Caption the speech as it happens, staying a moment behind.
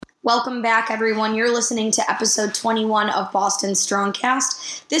Welcome back, everyone. You're listening to episode 21 of Boston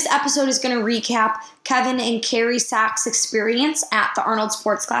Strongcast. This episode is going to recap Kevin and Carrie Sachs' experience at the Arnold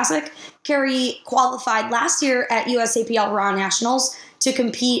Sports Classic. Carrie qualified last year at USAPL Raw Nationals to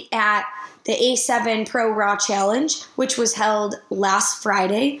compete at the A7 Pro Raw Challenge, which was held last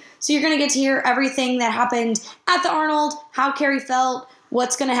Friday. So you're going to get to hear everything that happened at the Arnold, how Carrie felt,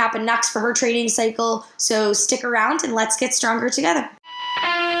 what's going to happen next for her training cycle. So stick around and let's get stronger together.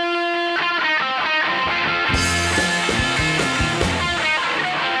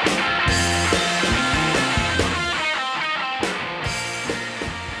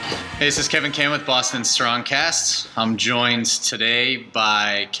 Hey, this is Kevin Can with Boston Strongcast. I'm joined today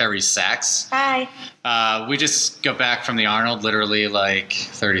by Carrie Sachs. Hi. We just got back from the Arnold literally like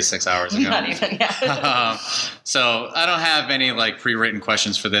 36 hours ago. Not even, yeah. So I don't have any like pre-written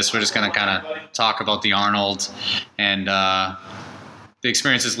questions for this. We're just going to kind of talk about the Arnold and the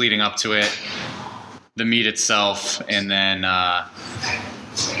experiences leading up to it, the meet itself, and then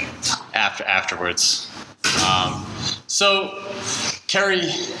afterwards. So, Carrie...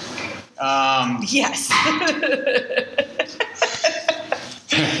 Yes.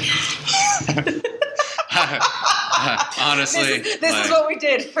 Honestly, this is what we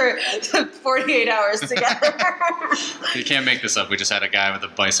did for 48 hours together. You can't make this up. We just had a guy with a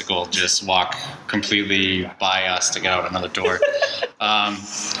bicycle just walk completely by us to get out another door.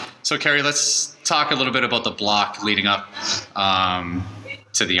 So, Carrie, let's talk a little bit about the block leading up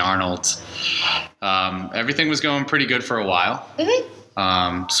to the Arnold. Everything was going pretty good for a while. Mm-hmm.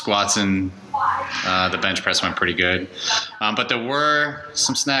 Squats and the bench press went pretty good. But there were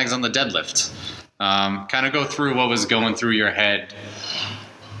some snags on the deadlift. Kind of go through what was going through your head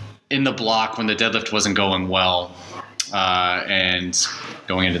in the block when the deadlift wasn't going well and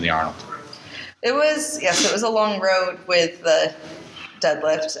going into the Arnold. It was a long road with the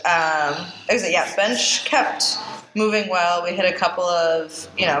deadlift. Bench kept moving well. We hit a couple of,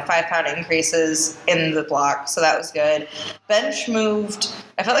 5-pound increases in the block, so that was good. Bench moved.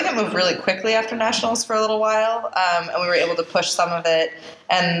 I felt like it moved really quickly after nationals for a little while, and we were able to push some of it,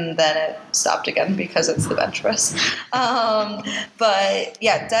 and then it stopped again because it's the bench press. But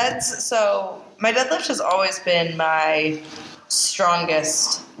yeah, deads. So my deadlift has always been my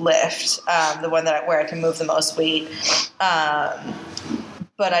strongest lift, the one where I can move the most weight.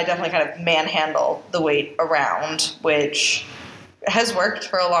 But I definitely kind of manhandle the weight around, which has worked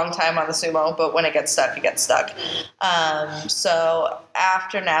for a long time on the sumo, but when it gets stuck, it gets stuck. So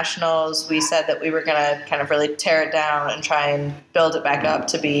after nationals, we said that we were going to kind of really tear it down and try and build it back up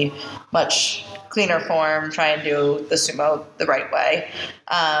to be much cleaner form, try and do the sumo the right way.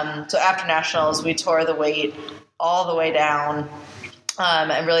 So after nationals, we tore the weight all the way down.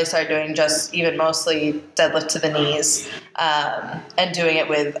 And really started doing just even mostly deadlift to the knees, and doing it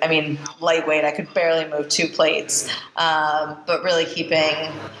with, lightweight. I could barely move 2 plates, but really keeping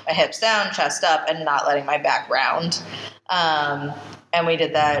my hips down, chest up, and not letting my back round. And we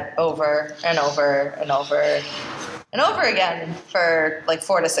did that over and over and over and over again for like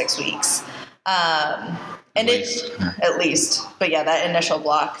 4 to 6 weeks. And at least, but yeah, that initial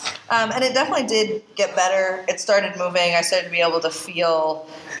block. And it definitely did get better. It started moving. I started to be able to feel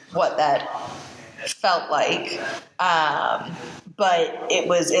what that felt like. But it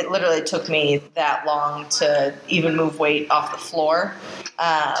literally took me that long to even move weight off the floor.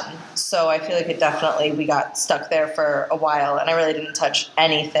 So I feel like we got stuck there for a while, and I really didn't touch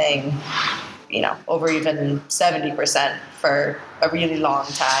anything, over even 70% for a really long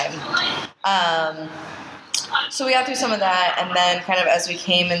time. So we got through some of that, and then kind of as we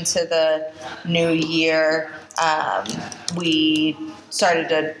came into the new year, we started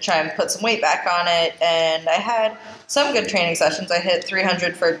to try and put some weight back on it, and I had some good training sessions. I hit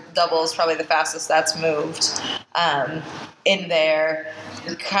 300 for doubles, probably the fastest that's moved in there,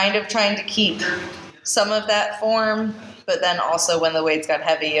 kind of trying to keep some of that form, but then also when the weights got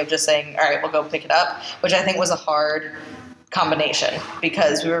heavy of just saying, all right, we'll go pick it up, which I think was a hard combination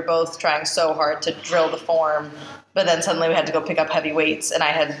because we were both trying so hard to drill the form, but then suddenly we had to go pick up heavy weights, and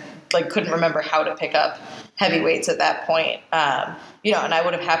I couldn't remember how to pick up heavy weights at that point. And I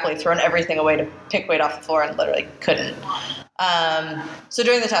would have happily thrown everything away to pick weight off the floor and literally couldn't. So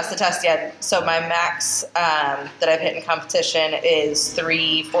during the test, so my max that I've hit in competition is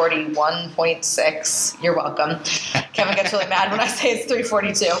 341.6. You're welcome. Kevin gets really mad when I say it's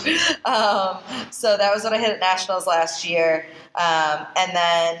 342. So that was what I hit at nationals last year. And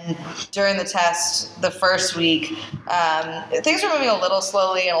then during the test, the first week, things were moving a little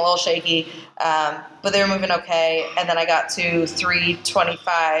slowly and a little shaky, but they were moving okay. And then I got to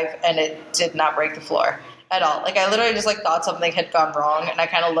 325, and it did not break the floor. at all. Like I literally just like thought something had gone wrong, and I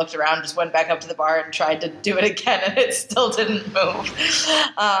kind of looked around, just went back up to the bar and tried to do it again, and it still didn't move.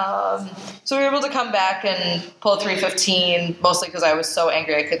 So we were able to come back and pull 3:15, mostly because I was so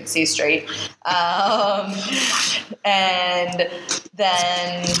angry I couldn't see straight. And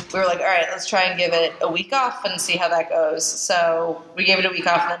then we were like, all right, let's try and give it a week off and see how that goes. So we gave it a week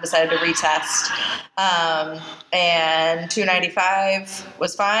off and then decided to retest. And 295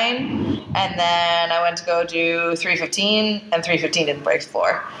 was fine. And then I went to go do 3:15, and 3:15 didn't break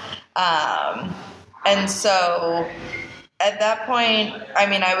 4. And so at that point, I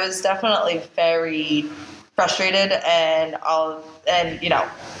mean, I was definitely very frustrated, and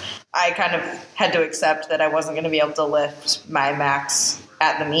I kind of had to accept that I wasn't going to be able to lift my max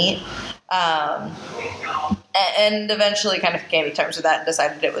at the meet. And eventually kind of came to terms with that and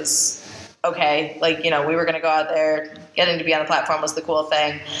decided it was okay. Like, we were going to go out there. Getting to be on the platform was the cool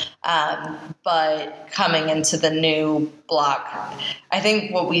thing. But coming into the new block, I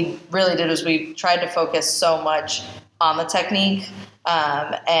think what we really did was we tried to focus so much on the technique.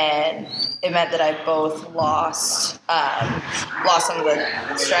 And it meant that I both lost some of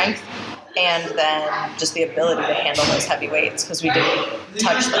the strength and then just the ability to handle those heavy weights because we didn't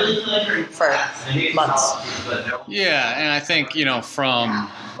touch them for months. Yeah, and I think,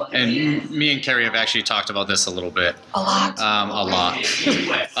 and me and Carrie have actually talked about this a little bit. A lot.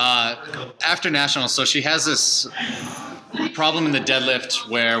 After nationals, so she has this problem in the deadlift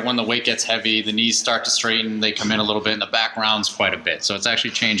where when the weight gets heavy, the knees start to straighten, they come in a little bit, and the back rounds quite a bit. So it's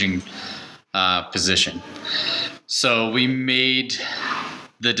actually changing position. So we made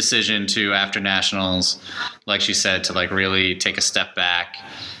the decision to, after nationals, like she said, to like really take a step back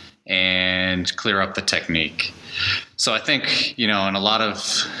and clear up the technique. So I think, and a lot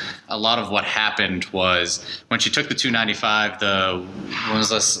of what happened was when she took the 295, when was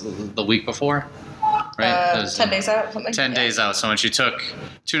this, the week before? Right? 10 days out, something. 10 days out. So when she took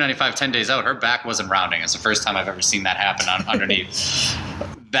 295 10 days out, her back wasn't rounding. It's the first time I've ever seen that happen underneath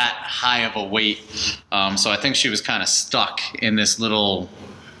that high of a weight. So I think she was kind of stuck in this little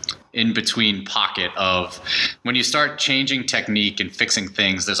in-between pocket of when you start changing technique and fixing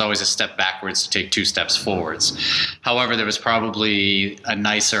things, there's always a step backwards to take 2 steps forwards. However, there was probably a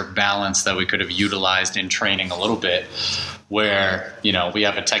nicer balance that we could have utilized in training a little bit where, we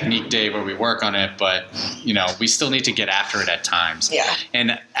have a technique day where we work on it, but, we still need to get after it at times. Yeah.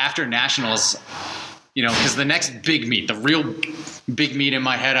 And after nationals, because the next big meet, the real big meet in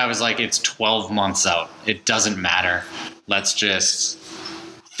my head, I was like, it's 12 months out. It doesn't matter. Let's just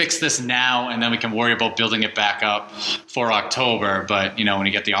fix this now, and then we can worry about building it back up for October. But, when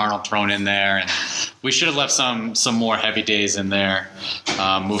you get the Arnold thrown in there, and we should have left some more heavy days in there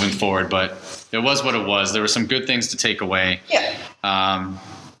moving forward. But it was what it was. There were some good things to take away. Yeah.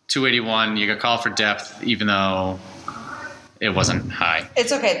 281, you got called for depth, even though it wasn't high.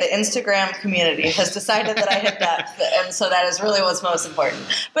 It's okay. The Instagram community has decided that I hit depth, and so that is really what's most important.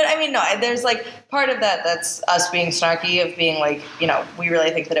 But I mean, no, there's like part of that that's us being snarky, of being like, we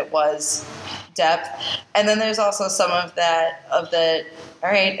really think that it was depth. And then there's also some of that, all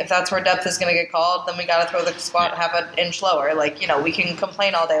right, if that's where depth is going to get called, then we got to throw the squat half an inch lower. Like, we can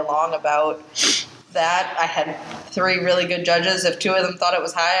complain all day long about that. I had 3 really good judges. If 2 of them thought it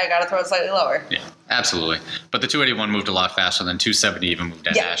was high, I got to throw it slightly lower. Yeah, absolutely. But the 281 moved a lot faster than 270 even moved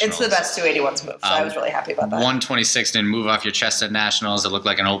at nationals. Yeah, it's the best 281's move, so I was really happy about that. 126 didn't move off your chest at nationals. It looked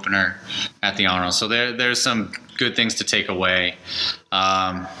like an opener at the Arnold. So there's some good things to take away.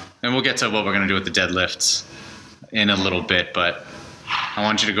 And we'll get to what we're going to do with the deadlifts in a little bit, but I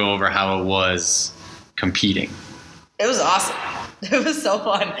want you to go over how it was competing. It was awesome. It was so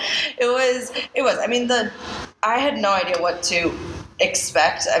fun. It was. I mean, I had no idea what to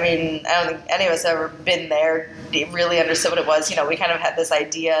expect. I mean, I don't think any of us have ever been there, really understood what it was. We kind of had this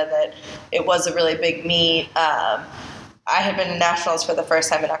idea that it was a really big meet. I had been in nationals for the first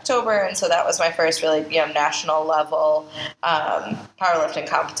time in October, and so that was my first really, national level powerlifting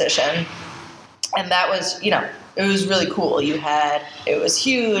competition. And that was, it was really cool. It was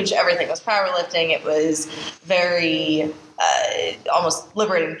huge. Everything was powerlifting. It was very almost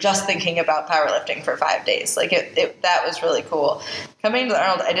liberating just thinking about powerlifting for 5 days. Like that was really cool. Coming to the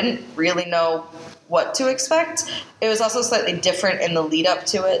Arnold, I didn't really know what to expect. It was also slightly different in the lead up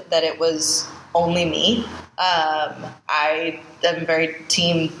to it, that it was only me. I am a very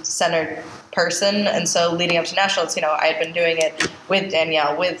team-centered person, and so leading up to nationals, I had been doing it with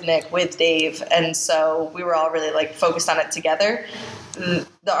Danielle, with Nick, with Dave, and so we were all really like focused on it together. The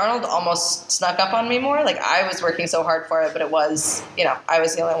Arnold almost snuck up on me more. Like I was working so hard for it, but it was, I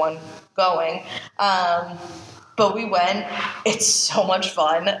was the only one going. But we went. It's so much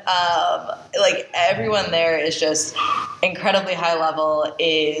fun. Like everyone there is just incredibly high level,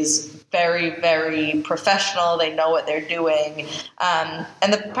 is very, very professional. They know what they're doing.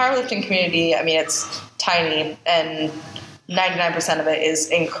 And the powerlifting community, I mean, it's tiny, and 99% of it is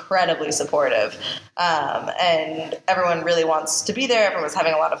incredibly supportive. And everyone really wants to be there. Everyone's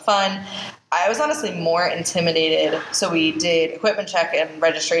having a lot of fun. I was honestly more intimidated. So we did equipment check and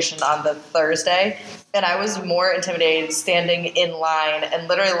registration on the Thursday, and I was more intimidated standing in line and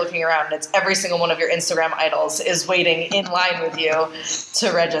literally looking around. And it's every single one of your Instagram idols is waiting in line with you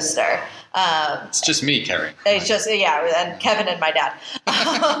to register. It's just me, Carrie. It's just, and Kevin and my dad.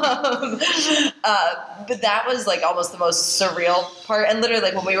 But that was like almost the most surreal part. And literally,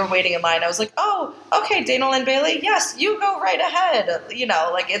 like when we were waiting in line, I was like, oh, okay, Dana Lynn Bailey, yes, you go right ahead. You know,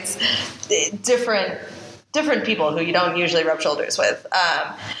 like it's different people who you don't usually rub shoulders with.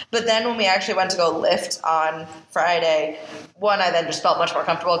 But then when we actually went to go lift on Friday, I then just felt much more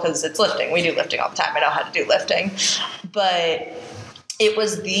comfortable because it's lifting. We do lifting all the time. I know how to do lifting. But it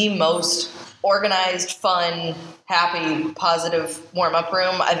was the most organized, fun, happy, positive warm-up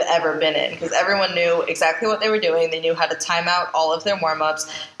room I've ever been in, because everyone knew exactly what they were doing. They knew how to time out all of their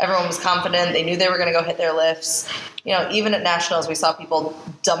warm-ups. Everyone was confident. They knew they were going to go hit their lifts. You know, even at Nationals, we saw people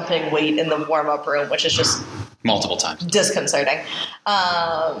dumping weight in the warm-up room, which is just multiple times disconcerting.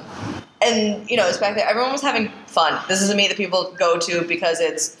 And, you know, it's back there. Everyone was having fun. This is a meet that people go to because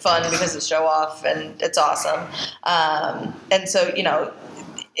it's fun, because it's show off, and it's awesome. And so, you know,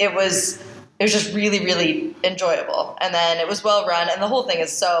 it was just really, really enjoyable. And then it was well run, and the whole thing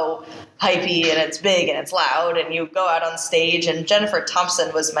is so hypey, and it's big, and it's loud, and you go out on stage, and Jennifer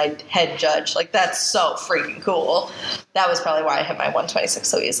Thompson was my head judge. Like, that's so freaking cool. That was probably why I hit my 126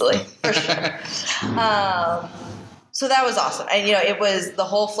 so easily, for sure. So that was awesome. And, you know, it was the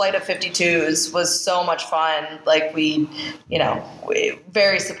whole flight of 52s was so much fun. Like we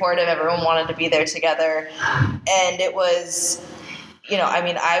very supportive. Everyone wanted to be there together. And it was, you know, I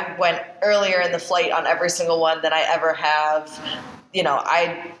mean, I went earlier in the flight on every single one than I ever have. You know,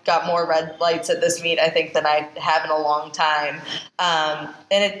 I got more red lights at this meet, I think, than I have in a long time. And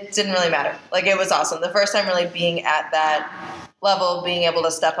it didn't really matter. Like, it was awesome. The first time really being at that level, being able to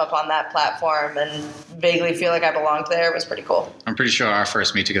step up on that platform and vaguely feel like I belonged there was pretty cool. I'm pretty sure our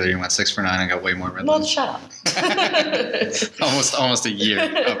first meet together, you went 6 for 9 and got way more red lights. Well, shut up. almost a year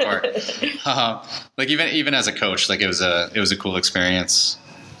apart. Like even as a coach, like it was a cool experience.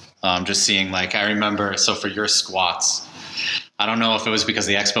 Just seeing, like, I remember, so for your squats, I don't know if it was because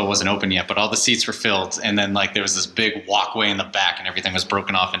the expo wasn't open yet, but all the seats were filled, and then like there was this big walkway in the back, and everything was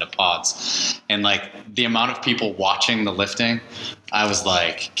broken off into pods. And like the amount of people watching the lifting, I was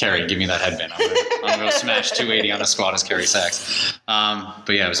like, Carrie, give me that headband. I'm gonna go smash 280 on a squat as Carrie Sachs. But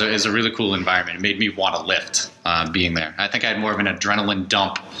yeah, it was a really cool environment. It made me want to lift being there. I think I had more of an adrenaline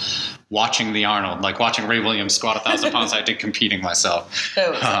dump watching the Arnold, like watching Ray Williams squat 1,000 pounds. I did competing myself.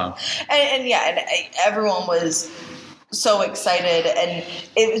 And everyone was so excited, and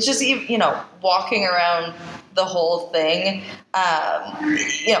it was just, you know, walking around the whole thing.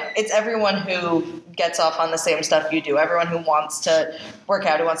 You know, it's everyone who gets off on the same stuff you do, everyone who wants to work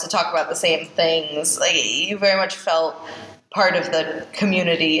out, who wants to talk about the same things. Like, you very much felt part of the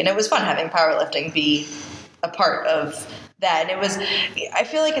community, and it was fun having powerlifting be a part of that. And it was, I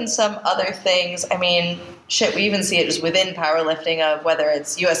feel like in some other things, I mean, shit, we even see it just within powerlifting of whether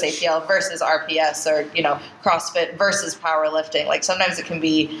it's USAPL versus RPS, or, you know, CrossFit versus powerlifting. Like, sometimes it can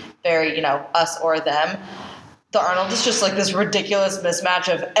be very, you know, us or them. The Arnold is just like this ridiculous mismatch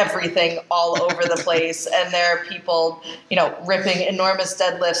of everything all over the place. And there are people, you know, ripping enormous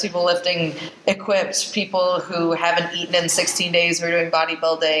deadlifts, people lifting equipped, people who haven't eaten in 16 days who are doing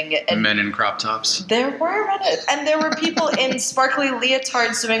bodybuilding. And men in crop tops. There were men, and there were people in sparkly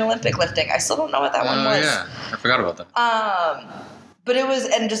leotards doing Olympic lifting. I still don't know what that one was. Yeah, I forgot about that. But it was,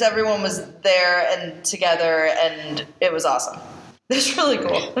 and just everyone was there and together, and it was awesome. It was really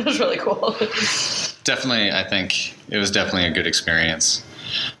cool. It was really cool. Definitely, I think it was definitely a good experience.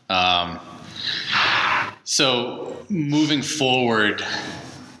 So moving forward,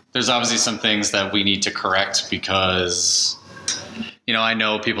 there's obviously some things that we need to correct, because, you know, I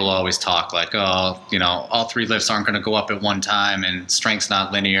know people always talk like, oh, you know, all 3 lifts aren't going to go up at one time, and strength's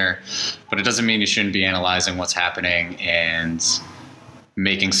not linear, but it doesn't mean you shouldn't be analyzing what's happening and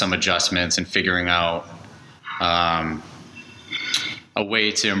making some adjustments and figuring out a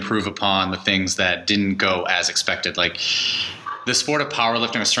way to improve upon the things that didn't go as expected. Like, the sport of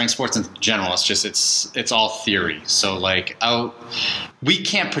powerlifting or strength sports in general, it's all theory. So like, we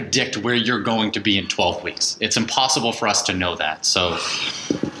can't predict where you're going to be in 12 weeks. It's impossible for us to know that. So,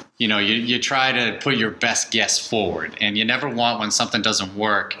 you try to put your best guess forward, and you never want, when something doesn't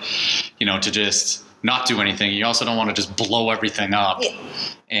work, to just not do anything. You also don't want to just blow everything up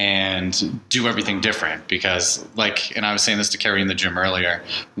and do everything different, because and I was saying this to Carrie in the gym earlier,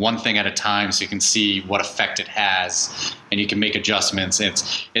 one thing at a time so you can see what effect it has and you can make adjustments.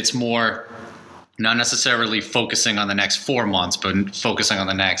 It's more not necessarily focusing on the next 4 months, but focusing on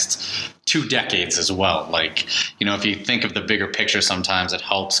the next 2 decades as well. If you think of the bigger picture, sometimes it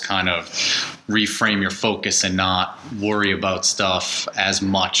helps kind of reframe your focus and not worry about stuff as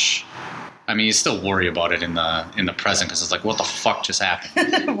much. I mean, you still worry about it in the present, because it's like, what the fuck just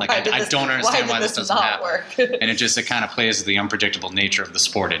happened? I don't understand why this doesn't happen. And it kind of plays with the unpredictable nature of the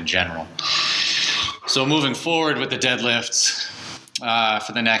sport in general. So moving forward with the deadlifts,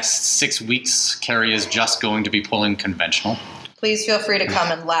 for the next 6 weeks, Carrie is just going to be pulling conventional. Please feel free to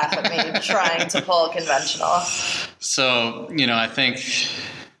come and laugh at me trying to pull conventional. So, I think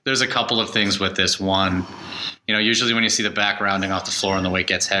there's a couple of things with this. One, usually when you see the back rounding off the floor and the weight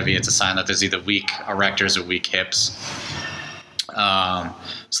gets heavy, it's a sign that there's either weak erectors or weak hips.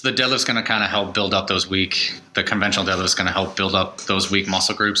 So the deadlift's going to kind of help build up the conventional deadlift's going to help build up those weak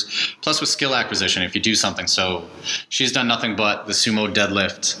muscle groups. Plus with skill acquisition, if you do something. So she's done nothing but the sumo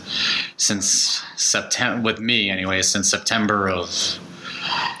deadlift since September, with me anyway, since September of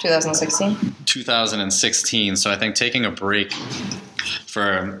 2016. So I think taking a break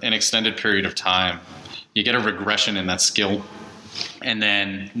for an extended period of time, you get a regression in that skill. And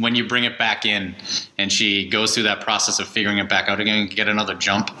then when you bring it back in and she goes through that process of figuring it back out again, you get another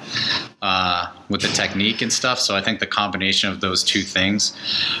jump with the technique and stuff. So I think the combination of those two things,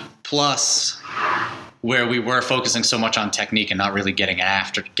 plus where we were focusing so much on technique and not really getting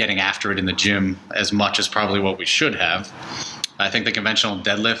after it in the gym as much as probably what we should have, I think the conventional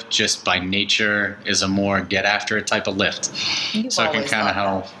deadlift, just by nature, is a more get after it type of lift. So it can kind of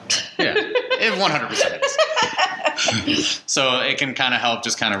help. Yeah, it 100% is. So it can kind of help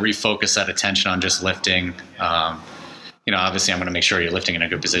just kind of refocus that attention on just lifting. Obviously I'm going to make sure you're lifting in a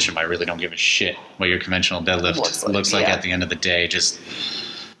good position, but I really don't give a shit what your conventional deadlift looks like at the end of the day. Just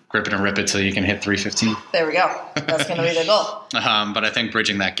grip it and rip it till you can hit 315. There we go. That's going to be the goal. But I think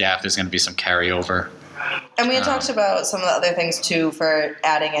bridging that gap, there's going to be some carryover. And we had talked about some of the other things too for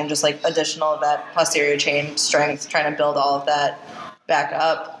adding in just additional of that posterior chain strength, trying to build all of that back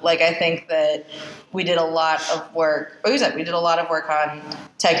up. I think that we did a lot of work. We did a lot of work on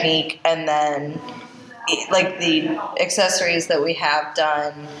technique, and then the accessories that we have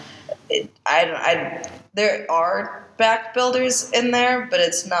done. There are back builders in there, but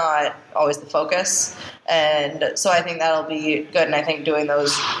it's not always the focus. And so I think that'll be good. And I think doing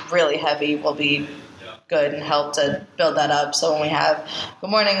those really heavy will be good and help to build that up. So when we have good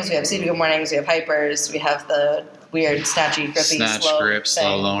mornings, we have seated good mornings, we have hypers, we have the weird snatchy, grippy, slow grip,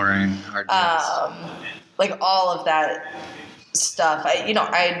 slow lowering, hard all of that stuff. I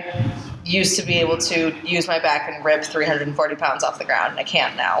used to be able to use my back and rip 340 pounds off the ground, and I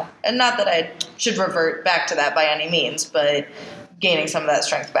can't now. And not that I should revert back to that by any means, but gaining some of that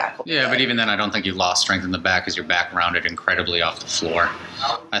strength back. Yeah, but even then, I don't think you lost strength in the back because your back rounded incredibly off the floor.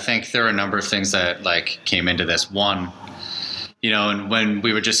 I think there are a number of things that came into this. One, and when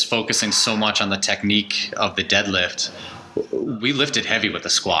we were just focusing so much on the technique of the deadlift, we lifted heavy with the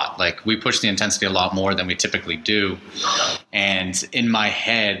squat. We pushed the intensity a lot more than we typically do. And in my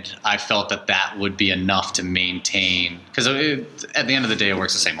head, I felt that would be enough to maintain, because at the end of the day, it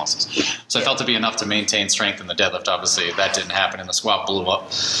works the same muscles. So I felt to be enough to maintain strength in the deadlift. Obviously, that didn't happen, and the squat blew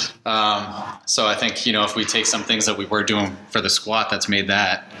up. So I think, if we take some things that we were doing for the squat that's made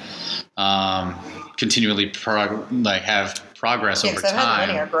that continually have progress over time. I've had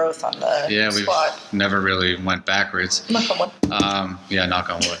linear growth on the squat. We've never really went backwards. Knock on wood. Knock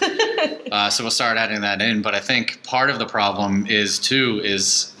on wood. So we'll start adding that in. But I think part of the problem is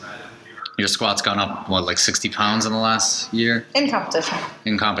your squat's gone up, 60 pounds in the last year? In competition.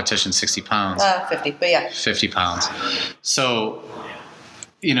 In competition, 60 pounds. 50, but yeah. 50 pounds. So,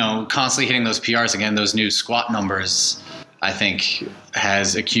 constantly hitting those PRs again, those new squat numbers, I think,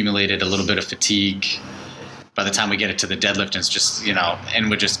 has accumulated a little bit of fatigue by the time we get it to the deadlift. And it's just, and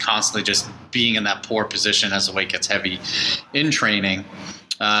we're just constantly just being in that poor position as the weight gets heavy in training.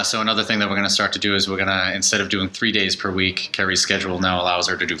 So another thing that we're going to start to do is we're going to, instead of doing 3 days per week, Carrie's schedule now allows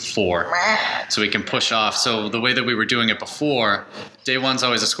her to do 4. So we can push off. So the way that we were doing it before, day 1's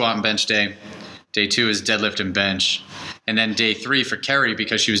always a squat and bench day. Day 2 is deadlift and bench. And then day 3 for Carrie,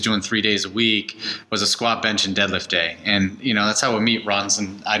 because she was doing 3 days a week, was a squat, bench, and deadlift day. And, that's how a meet runs.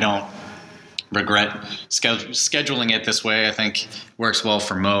 And I don't regret scheduling it this way. I think works well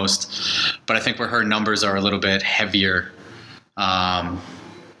for most. But I think where her numbers are a little bit heavier,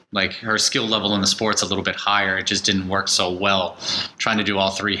 like her skill level in the sport's a little bit higher. It just didn't work so well trying to do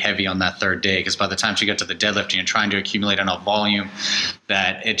all three heavy on that third day, because by the time she got to the deadlifting and trying to accumulate enough volume,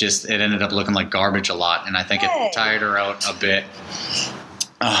 that it ended up looking like garbage a lot, and I think it tired her out a bit.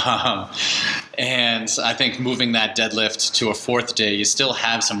 And I think moving that deadlift to a fourth day, you still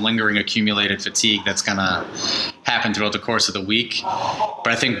have some lingering accumulated fatigue that's going to happen throughout the course of the week. But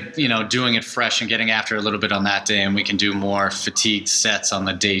I think, doing it fresh and getting after a little bit on that day, and we can do more fatigued sets on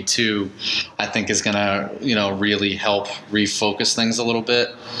the day 2, I think is going to, really help refocus things a little bit.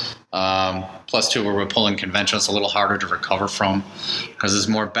 Plus, too, where we're pulling conventional, it's a little harder to recover from because there's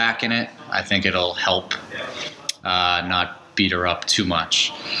more back in it. I think it'll help not beat her up too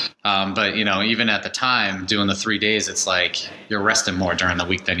much. But, even at the time, doing the 3 days, it's like you're resting more during the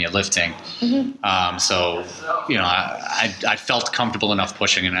week than you're lifting. Mm-hmm. So, I felt comfortable enough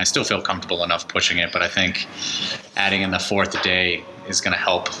pushing it, and I still feel comfortable enough pushing it. But I think adding in the fourth day is going to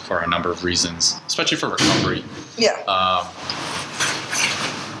help for a number of reasons, especially for recovery. Yeah.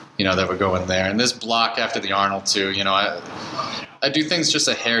 That we're going there. And this block after the Arnold, too, I do things just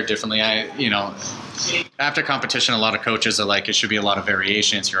a hair differently. After competition, a lot of coaches are like, it should be a lot of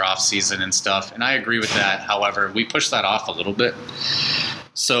variation. It's your off season and stuff. And I agree with that. However, we pushed that off a little bit.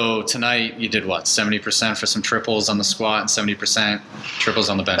 So tonight you did 70% for some triples on the squat and 70% triples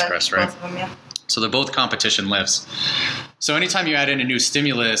on the bench press, right? Both of them, yeah. So they're both competition lifts. So anytime you add in a new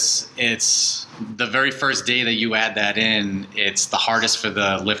stimulus, it's the very first day that you add that in, it's the hardest for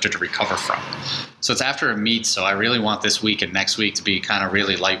the lifter to recover from. So it's after a meet, so I really want this week and next week to be kind of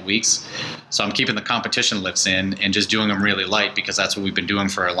really light weeks. So I'm keeping the competition lifts in and just doing them really light because that's what we've been doing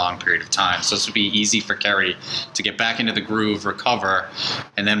for a long period of time. So this would be easy for Kerry to get back into the groove, recover,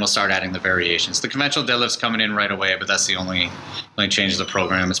 and then we'll start adding the variations. The conventional deadlift's coming in right away, but that's the only change of the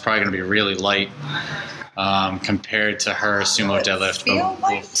program. It's probably going to be really light compared to her sumo deadlift.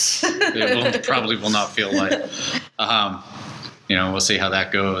 It probably will not feel light. We'll see how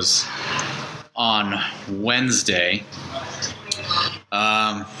that goes on Wednesday.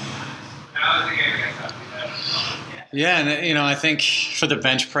 And I think for the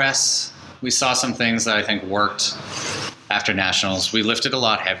bench press, we saw some things that I think worked after nationals. We lifted a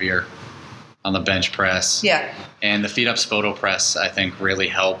lot heavier on the bench press. Yeah. And the feet up Spoto press, I think, really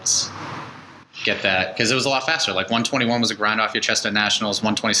helped get that, because it was a lot faster. Like 121 was a grind off your chest at nationals,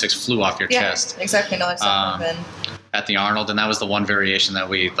 126 flew off your chest. Yeah, exactly. No, that's at the Arnold, and that was the one variation that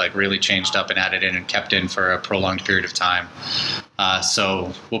we really changed up and added in and kept in for a prolonged period of time.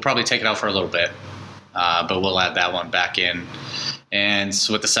 So we'll probably take it out for a little bit, but we'll add that one back in. And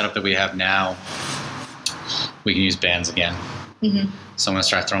so with the setup that we have now, we can use bands again. Mm-hmm. So I'm going to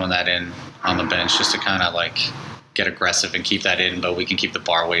start throwing that in on the bench just to kind of get aggressive and keep that in, but we can keep the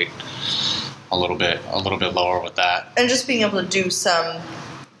bar weight a little bit lower with that. And just being able to do some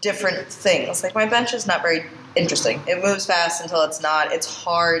different things. Like my bench is not very interesting. It moves fast until it's not. It's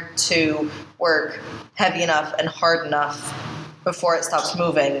hard to work heavy enough and hard enough before it stops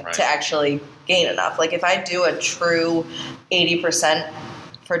moving to actually gain enough. Like if I do a true 80%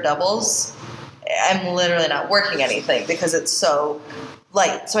 for doubles, I'm literally not working anything because it's so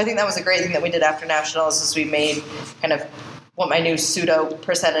light. So I think that was a great thing that we did after nationals is we made kind of what my new pseudo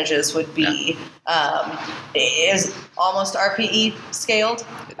percentages would be. Is almost RPE scaled.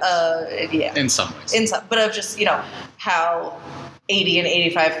 In some ways. But of just, how 80 and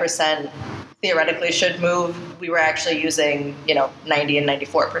 85% theoretically should move. We were actually using, 90 and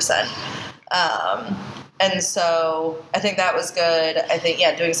 94%. And so I think that was good. I think,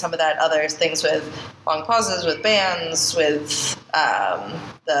 doing some of that other things with long pauses, with bands, with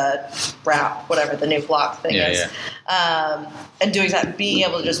the wrap, whatever the new block thing is. And doing that, being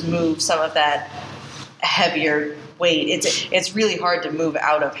able to just move some of that heavier weight. It's really hard to move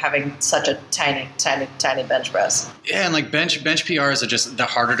out of having such a tiny bench press. Yeah, and bench PRs they're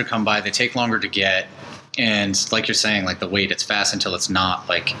harder to come by. They take longer to get. And like you're saying, the weight, it's fast until it's not.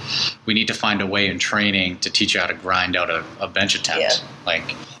 We need to find a way in training to teach you how to grind out a bench attempt. Yeah.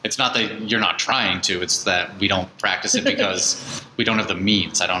 It's not that you're not trying to, it's that we don't practice it because we don't have the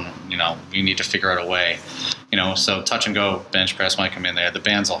means. We need to figure out a way. So touch and go bench press might come in there. The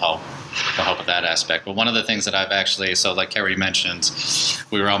bands will help. They'll help with that aspect. But one of the things that I've actually, like Kerry mentioned,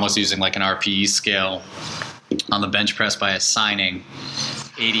 we were almost using an RPE scale on the bench press by assigning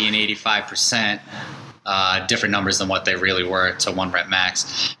 80 and 85%. Different numbers than what they really were to 1 rep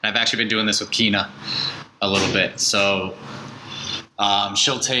max. And I've actually been doing this with Keena a little bit. So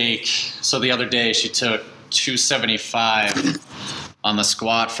she'll take, the other day she took 275 on the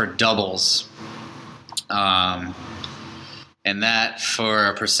squat for doubles. And that, for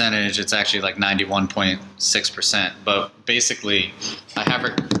a percentage, it's actually like 91.6%. But basically, I have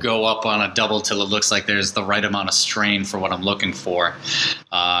her go up on a double till it looks like there's the right amount of strain for what I'm looking for.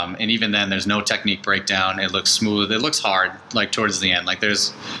 And even then, there's no technique breakdown. It looks smooth. It looks hard, like towards the end. Like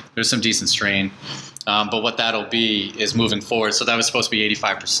there's some decent strain. But what that'll be is moving forward. So that was supposed to be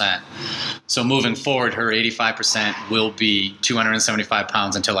 85%. So moving forward, her 85% will be 275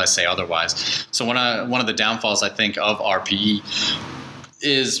 pounds until I say otherwise. So one of the downfalls, I think, of RPE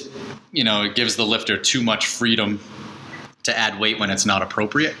is, it gives the lifter too much freedom to add weight when it's not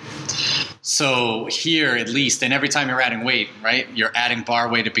appropriate. So here, at least, and every time you're adding weight, right, you're adding bar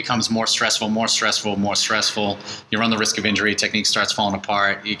weight, it becomes more stressful. You run the risk of injury, technique starts falling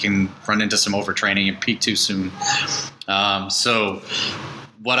apart, you can run into some overtraining and peak too soon. So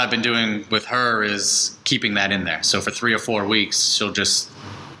what I've been doing with her is keeping that in there. So for 3 or 4 weeks, she'll just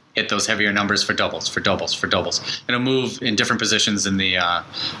hit those heavier numbers for doubles. It'll move in different positions in the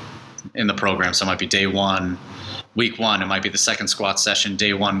program. So it might be day 1, week 1, it might be the second squat session,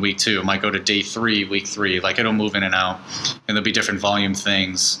 day 1, week 2. It might go to day 3, week 3. Like it'll move in and out, and there'll be different volume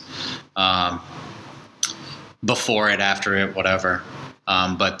things before it, after it, whatever.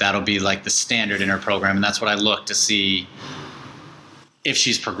 But that'll be like the standard in her program, and that's what I look to see if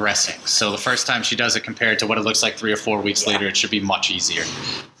she's progressing. So the first time she does it compared to what it looks like 3 or 4 weeks later, it should be much easier.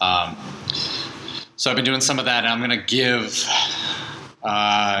 So I've been doing some of that, and I'm going to give...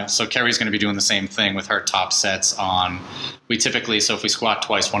 so Kerry's going to be doing the same thing with her top sets on. We typically, so if we squat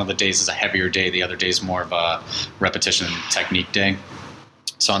twice, one of the days is a heavier day, the other day is more of a repetition technique day.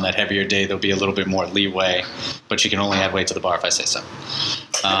 So on that heavier day, there'll be a little bit more leeway, but you can only add weight to the bar if I say so.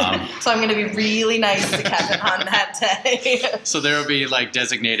 So I'm going to be really nice to Kevin on that day. So there will be like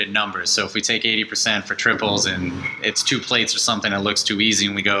designated numbers. So if we take 80% for triples and it's 2 plates or something, it looks too easy,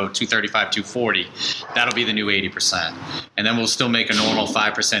 and we go 235, 240, that'll be the new 80%. And then we'll still make a normal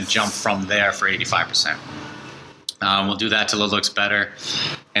 5% jump from there for 85%. We'll do that till it looks better.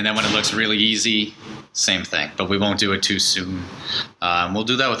 And then when it looks really easy, same thing. But we won't do it too soon. We'll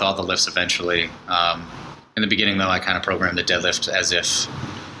do that with all the lifts eventually. In the beginning, though, I kind of programmed the deadlift as if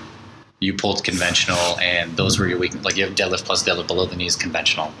you pulled conventional and those were your weak. Like you have deadlift plus deadlift below the knees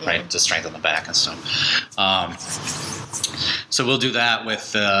conventional, right, to strengthen the back and stuff. So we'll do that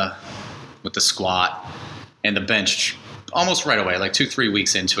with the squat and the bench almost right away, like 2-3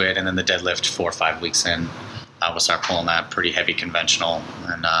 weeks into it, and then the deadlift 4 or 5 weeks in. We'll start pulling that pretty heavy conventional,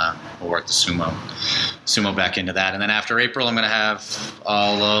 and we'll work the sumo back into that. And then after April, I'm going to have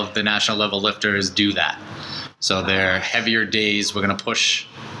all of the national level lifters do that. So they're heavier days. We're going to push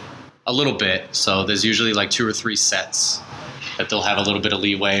a little bit. So there's usually like 2 or 3 sets that they'll have a little bit of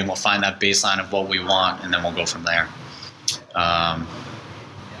leeway, and we'll find that baseline of what we want, and then we'll go from there.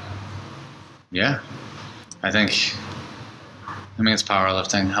 Yeah, I mean, it's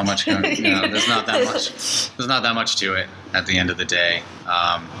powerlifting. How much? There's not that much. There's not that much to it at the end of the day.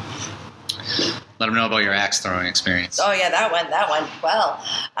 Let them know about your axe throwing experience. Oh yeah, that went well.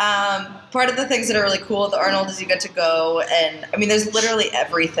 Part of the things that are really cool at the Arnold is you get to go, and I mean, there's literally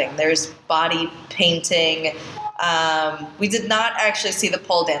everything. There's body painting. We did not actually see the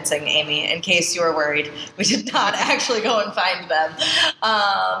pole dancing, Amy, in case you were worried. We did not actually go and find them.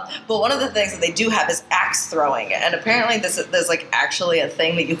 But one of the things that they do have is axe throwing. And apparently there's like actually a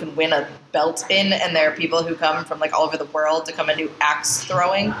thing that you can win a belt in, and there are people who come from like all over the world to come and do axe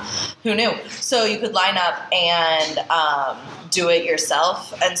throwing. Who knew? So you could line up and do it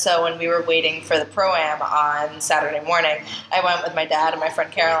yourself. And so when we were waiting for the Pro-Am on Saturday morning, I went with my dad and my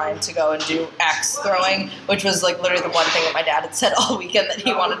friend Caroline to go and do axe throwing, which was like literally the one thing that my dad had said all weekend that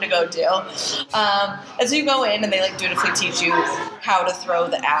he wanted to go do. And so you go in and they like dutifully teach you how to throw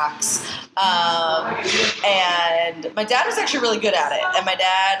the axe. And my dad was actually really good at it. And my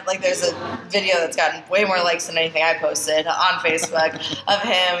dad, like, there's a video that's gotten way more likes than anything I posted on Facebook of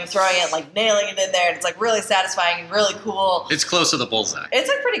him throwing it, like nailing it in there. And it's like really satisfying and really cool. It's close to the bullseye. It's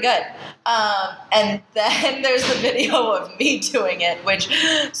like pretty good. And then there's the video of me doing it, which,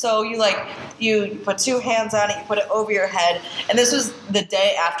 so you put 2 hands on it, you put it over your head. And this was the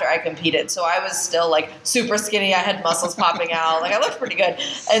day after I competed. So I was still like super skinny. I had muscles popping out. Like I looked pretty good.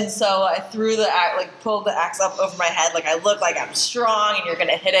 And so I threw pulled the axe up over my head. Like I look like I'm strong and you're going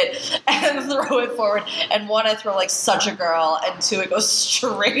to hit it and throw it forward. And 1, I throw like such a girl. And 2, it goes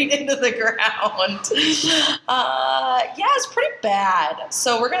straight into the ground. Yeah, it's pretty bad.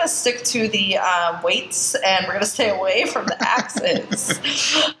 So we're going to stick to the weights, and we're going to stay away from the axes.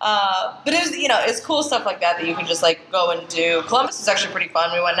 But it was, it's cool stuff like that you can just like go and do. Columbus was actually pretty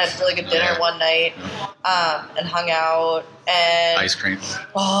fun. We went and had really good dinner one night and hung out. And ice cream.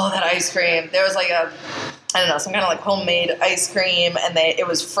 Oh, that ice cream. There was like I don't know, some kind of like homemade ice cream, and it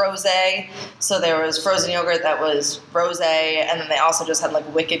was frosé. So there was frozen yogurt that was rosé, and then they also just had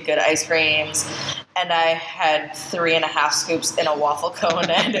like wicked good ice creams. And I had 3.5 scoops in a waffle cone,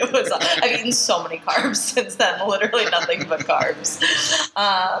 and it was, I've eaten so many carbs since then, literally nothing but carbs.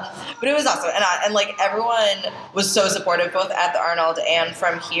 But it was awesome. And like everyone was so supportive, both at the Arnold and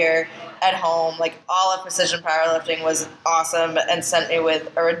from here at home. Like all of Precision Powerlifting was awesome and sent me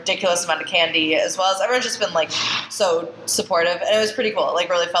with a ridiculous amount of candy, as well as everyone's just been like so supportive. And it was pretty cool. Like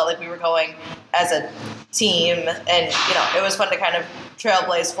really felt like we were going as a team, and it was fun to kind of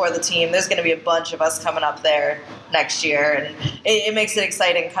trailblaze for the team. There's going to be a bunch of us coming up there next year, and it makes it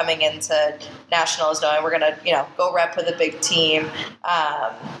exciting coming into nationals, knowing we're going to go rep with a big team,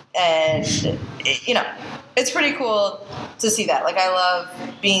 it's pretty cool to see that. Like I love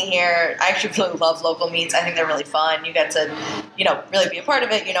being here. I actually really love local meets. I think they're really fun. You get to really be a part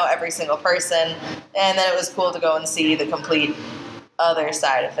of it. Every single person, and then it was cool to go and see the complete other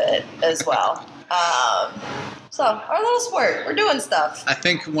side of it as well. So our little sport, we're doing stuff. I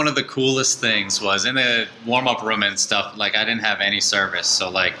think one of the coolest things was in the warm-up room and stuff, like I didn't have any service. So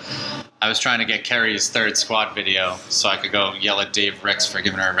like I was trying to get Kerry's third squat video so I could go yell at Dave Ricks for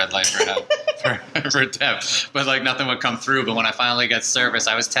giving her a red light for help for Deb. But like nothing would come through. But when I finally got service,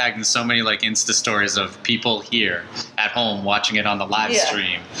 I was tagged in so many like Insta stories of people here at home watching it on the live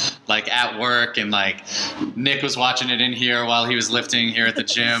stream, like at work, and like Nick was watching it in here while he was lifting here at the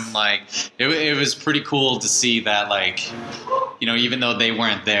gym. Like it was pretty cool to see that, like, even though they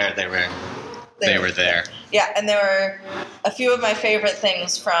weren't there, they were there. Yeah, and there were a few of my favorite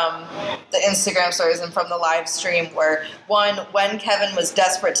things from the Instagram stories and from the live stream were, one, when Kevin was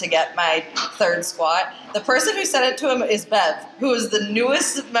desperate to get my third squat, the person who sent it to him is Bev, who is the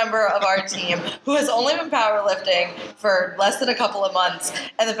newest member of our team, who has only been powerlifting for less than a couple of months,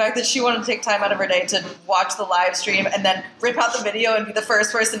 and the fact that she wanted to take time out of her day to watch the live stream and then rip out the video and be the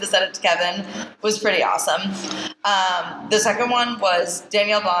first person to send it to Kevin was pretty awesome. The second one was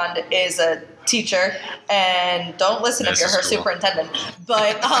Danielle Bond is a teacher, and don't listen if you're her superintendent,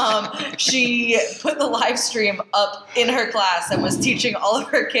 but she put the live stream up in her class and was teaching all of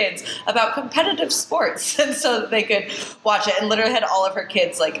her kids about competitive sports, and so that they could watch it, and literally had all of her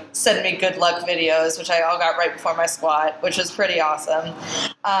kids like send me good luck videos, which I all got right before my squat, which was pretty awesome.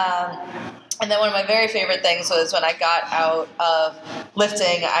 And then one of my very favorite things was when I got out of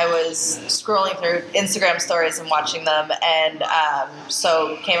lifting, I was scrolling through Instagram stories and watching them, and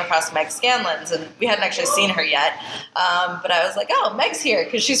so came across Meg Scanlon's, and we hadn't actually seen her yet, but I was like, oh, Meg's here,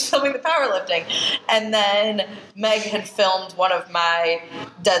 because she's filming the powerlifting. And then Meg had filmed one of my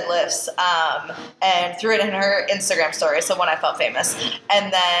deadlifts and threw it in her Instagram story, so when I felt famous.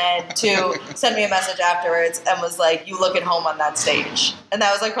 And then to send me a message afterwards and was like, you look at home on that stage. And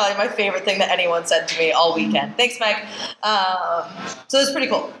that was like probably my favorite thing that anyone said to me all weekend. Thanks, Meg. So it's pretty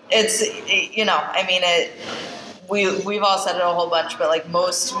cool. It's, we've all said it a whole bunch, but like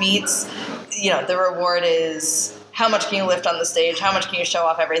most meets, the reward is how much can you lift on the stage, how much can you show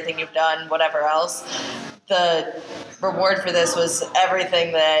off everything you've done, whatever else. The reward for this was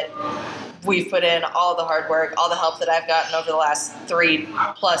everything that we've put in, all the hard work, all the help that I've gotten over the last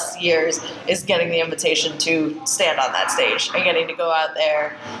 3+ years is getting the invitation to stand on that stage and getting to go out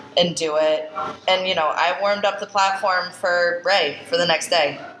there and do it. And, I warmed up the platform for Ray for the next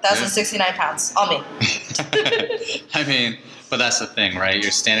day. 1,069 pounds, all me. I mean, but that's the thing, right?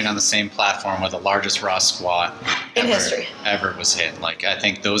 You're standing on the same platform where the largest raw squat in history ever was hit. Like, I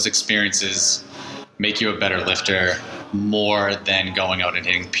think those experiences make you a better lifter more than going out and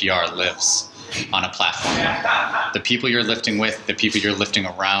hitting PR lifts on a platform. The people you're lifting with, the people you're lifting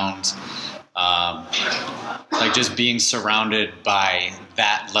around, like just being surrounded by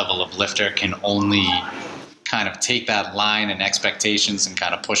that level of lifter can only kind of take that line and expectations and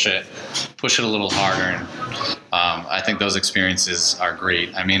kind of push it a little harder. And I think those experiences are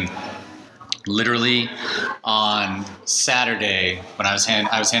great. I mean, literally on Saturday when I was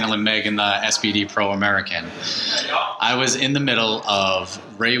handling Meg in the SBD Pro American, I was in the middle of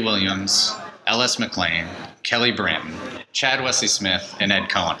Ray Williams, Ellis McLean, Kelly Branton, Chad Wesley Smith, and Ed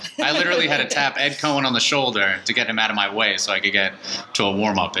Cohen. I literally had to tap Ed Cohen on the shoulder to get him out of my way so I could get to a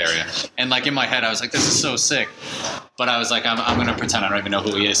warm-up area. And like in my head, I was like, this is so sick. But I was like, I'm going to pretend I don't even know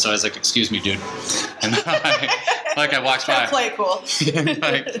who he is. So I was like, excuse me, dude. And I walked by. Play it cool.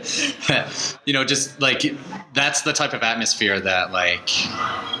 Just like that's the type of atmosphere that like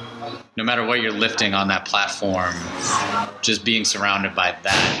no matter what you're lifting on that platform, just being surrounded by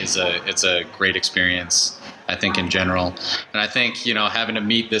that it's a great experience. I think in general. And I think, having to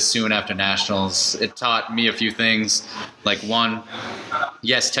meet this soon after nationals, it taught me a few things. Like, one,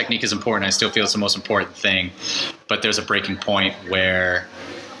 yes, technique is important. I still feel it's the most important thing, but there's a breaking point where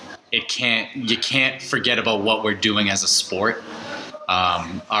you can't forget about what we're doing as a sport.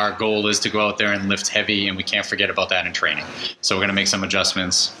 Our goal is to go out there and lift heavy, and we can't forget about that in training. So we're going to make some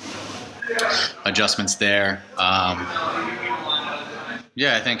adjustments there.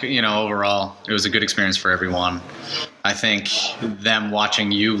 I think, overall, it was a good experience for everyone. I think them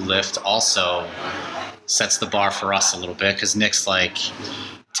watching you lift also sets the bar for us a little bit, because Nick's like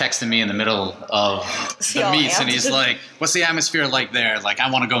texting me in the middle of the meets, and he's like, what's the atmosphere like there? Like,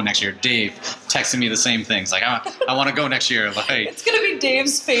 I want to go next year. Dave texting me the same things. Like, I want to go next year. Like, it's going to be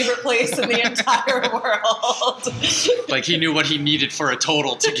Dave's favorite place in the entire world. Like, he knew what he needed for a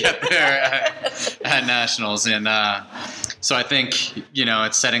total to get there at nationals. And so I think,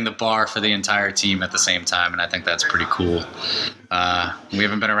 it's setting the bar for the entire team at the same time. And I think that's pretty cool. We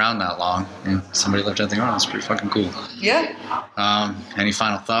haven't been around that long, and somebody left anything on. It's pretty fucking cool. Yeah. Any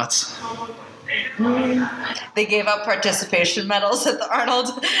final thoughts? They gave out participation medals at the Arnold,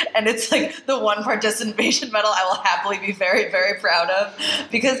 and it's like the one participation medal I will happily be very, very proud of,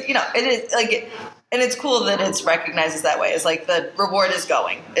 because it is like, and it's cool that it's recognized as that way. It's like the reward is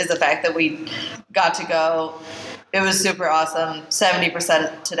the fact that we got to go. It was super awesome.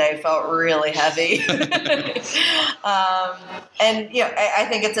 70% today felt really heavy. And, I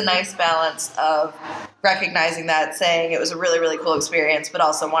think it's a nice balance of recognizing that, saying it was a really, really cool experience, but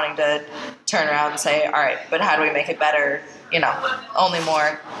also wanting to turn around and say, all right, but how do we make it better? Only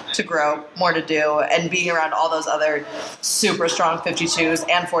more to grow, more to do, and being around all those other super strong 52s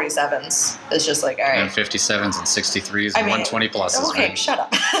and 47s is just like, all right. And 57s and 63s and 120 pluses. Okay, man. Shut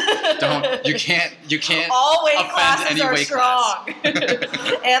up. You can't all weight offend classes any are weight strong.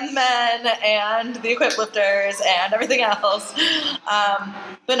 class. And men and the equip lifters and everything else.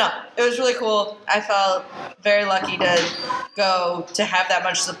 But no, it was really cool. I felt very lucky to have that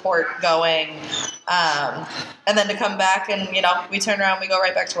much support going. And then to come back and, we turn around, we go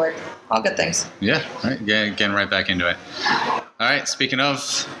right back to work. All good things. Yeah, right. Yeah, getting right back into it. All right, speaking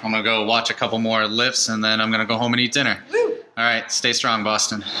of, I'm going to go watch a couple more lifts, and then I'm going to go home and eat dinner. Woo. All right, stay strong,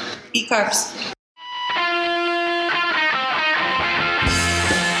 Boston. Eat carbs.